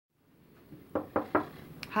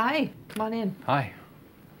Hi, come on in. Hi.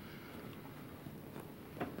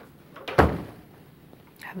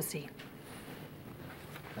 Have a seat.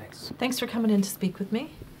 Thanks. Thanks for coming in to speak with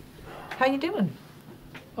me. How you doing?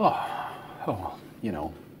 Oh, you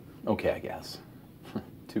know, okay, I guess.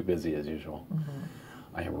 Too busy as usual.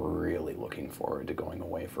 I am really looking forward to going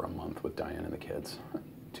away for a month with Diane and the kids.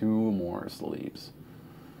 2 more sleeps.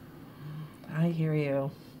 I hear you.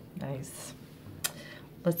 Nice.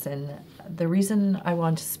 Listen, the reason I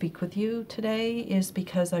want to speak with you today is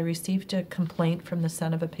because I received a complaint from the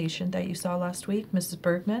son of a patient that you saw last week, Mrs.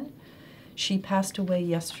 Bergman. She passed away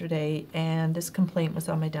yesterday, and this complaint was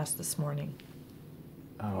on my desk this morning.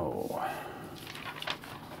 Oh.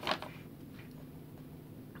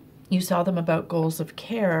 You saw them about goals of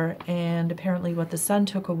care, and apparently what the son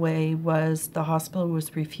took away was the hospital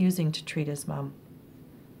was refusing to treat his mom.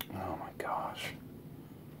 Oh my gosh.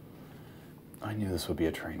 I knew this would be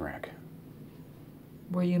a train wreck.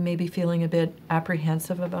 Were you maybe feeling a bit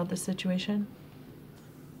apprehensive about the situation?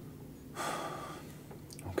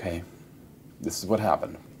 Okay. This is what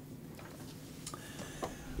happened.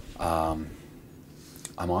 I'm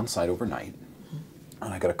on site overnight,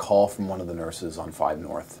 and I got a call from one of the nurses on 5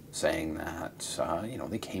 North saying that,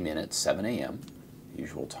 they came in at 7 a.m.,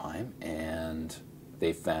 usual time, and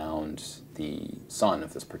they found the son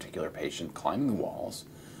of this particular patient climbing the walls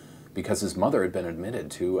because his mother had been admitted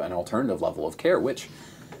to an alternative level of care, which,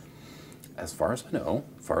 as far as I know,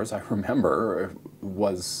 as far as I remember,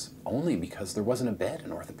 was only because there wasn't a bed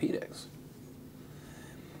in orthopedics.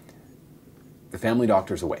 The family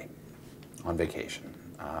doctor's away on vacation,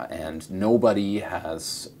 and nobody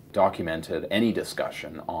has documented any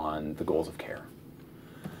discussion on the goals of care.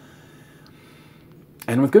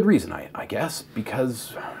 And with good reason, I guess,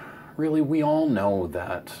 because really we all know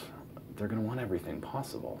that they're going to want everything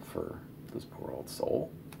possible for this poor old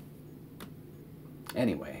soul.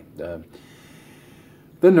 Anyway, the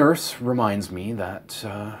nurse reminds me that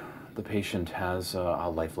the patient has a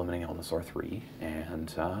life-limiting illness or 3, and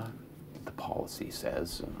the policy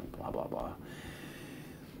says blah, blah, blah.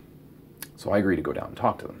 So I agree to go down and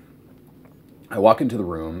talk to them. I walk into the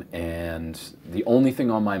room, and the only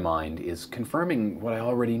thing on my mind is confirming what I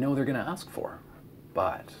already know they're going to ask for.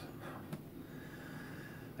 But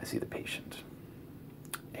I see the patient,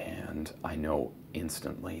 and I know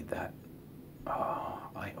instantly that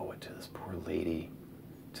I owe it to this poor lady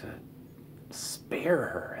to spare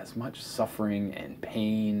her as much suffering and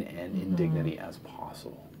pain and indignity as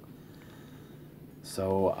possible.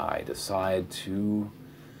 So I decide to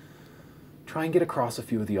try and get across a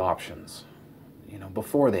few of the options,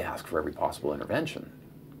 before they ask for every possible intervention.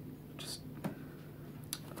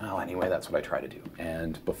 Anyway, that's what I try to do.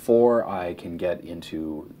 And before I can get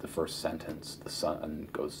into the first sentence, the son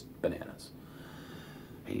goes bananas.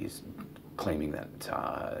 He's claiming that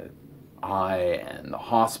I and the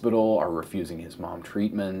hospital are refusing his mom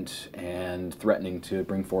treatment and threatening to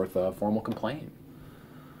bring forth a formal complaint.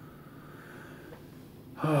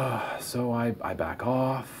 So I back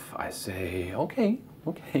off. I say, okay.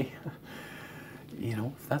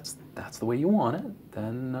 If that's the way you want it,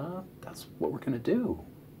 then that's what we're going to do.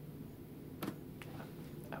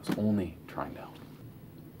 I was only trying to help.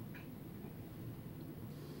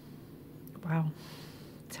 Wow.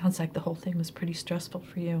 Sounds like the whole thing was pretty stressful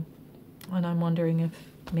for you. And I'm wondering if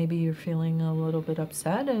maybe you're feeling a little bit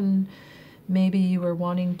upset and maybe you were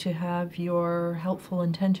wanting to have your helpful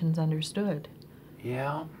intentions understood.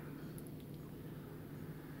 Yeah.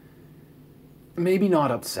 Maybe not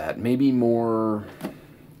upset, maybe more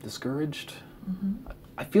discouraged.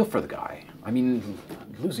 I feel for the guy. I mean,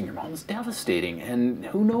 losing your mom is devastating, and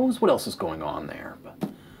who knows what else is going on there. But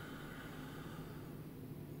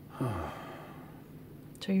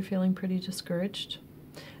So you're feeling pretty discouraged?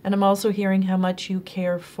 And I'm also hearing how much you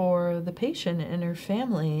care for the patient and her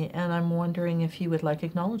family, and I'm wondering if you would like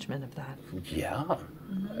acknowledgement of that. yeah,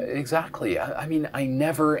 exactly. I mean, I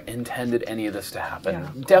never intended any of this to happen.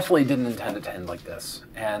 Yeah. Definitely didn't intend it to end like this.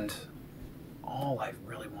 And all I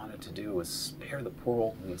really wanted to do was spare the poor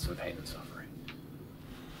old woman some pain and suffering.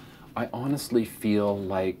 I honestly feel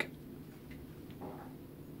like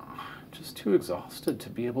I'm just too exhausted to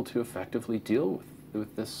be able to effectively deal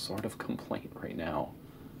with this sort of complaint right now.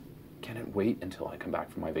 Can it wait until I come back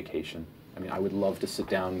from my vacation? I mean, I would love to sit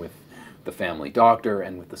down with the family doctor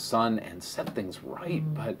and with the son and set things right,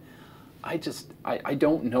 but I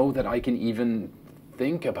don't know that I can even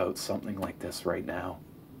think about something like this right now.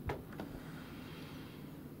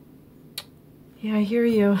 Yeah, I hear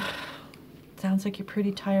you. Sounds like you're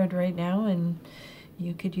pretty tired right now, and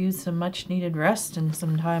you could use some much-needed rest and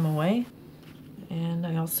some time away. And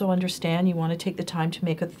I also understand you want to take the time to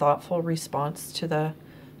make a thoughtful response to the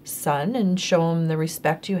son and show him the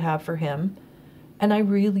respect you have for him. And I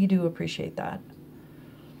really do appreciate that.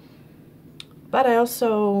 But I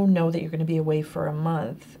also know that you're going to be away for a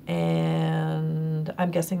month, and I'm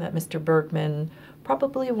guessing that Mr. Bergman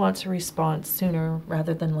probably wants a response sooner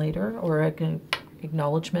rather than later, or an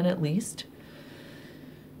acknowledgement at least.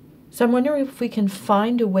 So I'm wondering if we can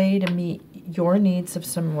find a way to meet your needs of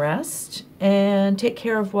some rest and take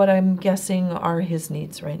care of what I'm guessing are his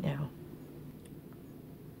needs right now.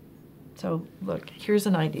 So look, here's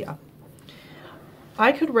an idea.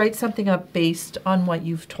 I could write something up based on what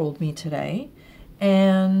you've told me today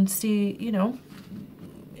and see, you know,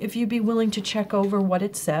 if you'd be willing to check over what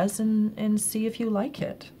it says and see if you like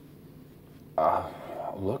it.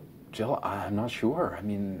 Look, Jill, I'm not sure. I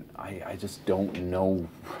mean, I just don't know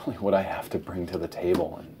really what I have to bring to the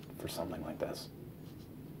table for something like this.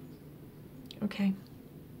 Okay.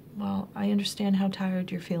 Well, I understand how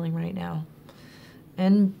tired you're feeling right now.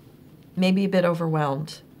 And maybe a bit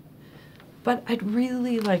overwhelmed. But I'd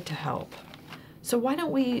really like to help. So why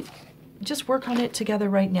don't we just work on it together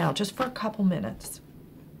right now, just for a couple minutes?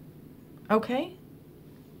 Okay?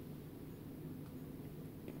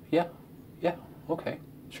 Yeah, okay,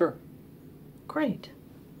 sure. Great.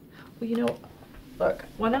 Well, you know, look,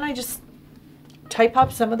 why don't I just type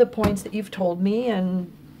up some of the points that you've told me,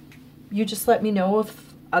 and you just let me know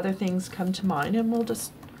if other things come to mind, and we'll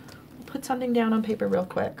put something down on paper real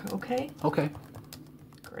quick, okay? Okay.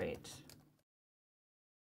 Great.